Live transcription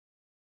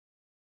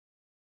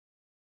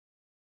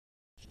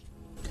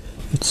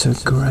It's a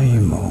grey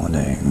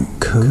morning,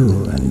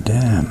 cool and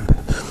damp.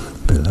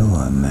 Below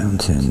our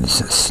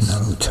mountains, a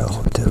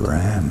snow-topped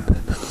ramp,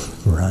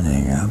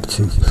 running up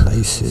to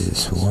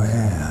places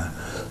where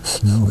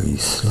snowy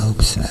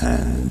slopes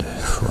and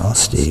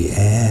frosty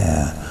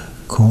air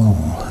call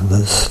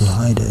the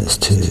sliders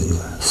to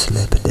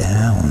slip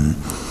down.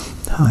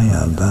 High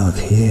above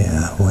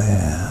here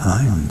where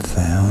I'm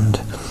found,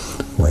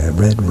 where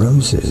red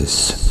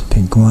roses,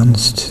 pink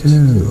ones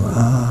too,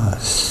 are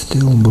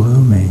still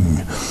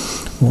blooming.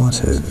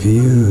 What a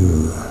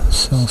view!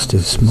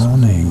 Solstice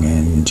morning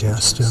in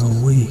just a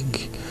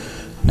week.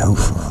 No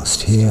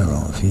frost here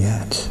of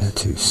yet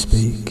to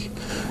speak.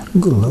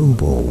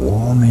 Global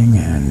warming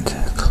and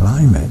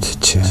climate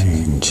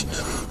change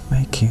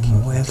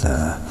making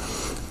weather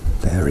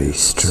very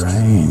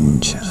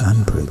strange.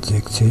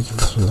 Unpredicted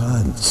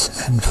floods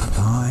and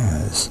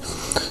fires,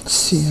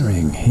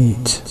 searing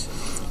heat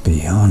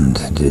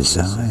beyond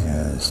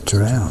desires.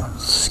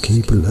 Droughts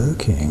keep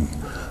lurking,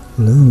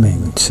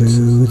 looming to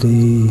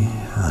the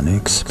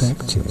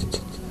unexpected.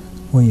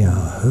 We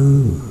are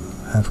who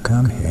have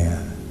come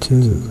here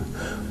to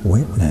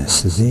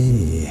witness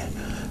the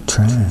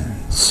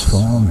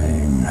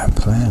transforming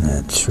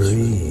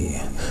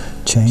planetary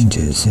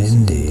changes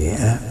in the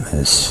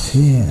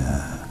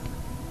atmosphere.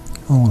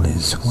 All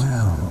is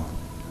well.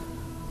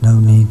 No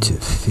need to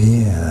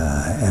fear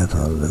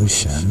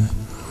evolution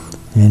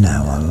in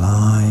our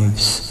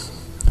lives.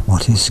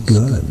 What is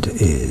good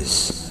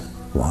is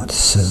what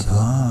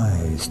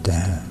survives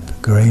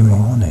damp grey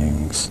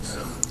mornings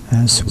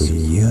as we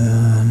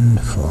yearn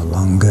for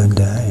longer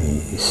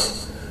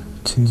days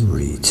to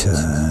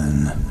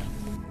return.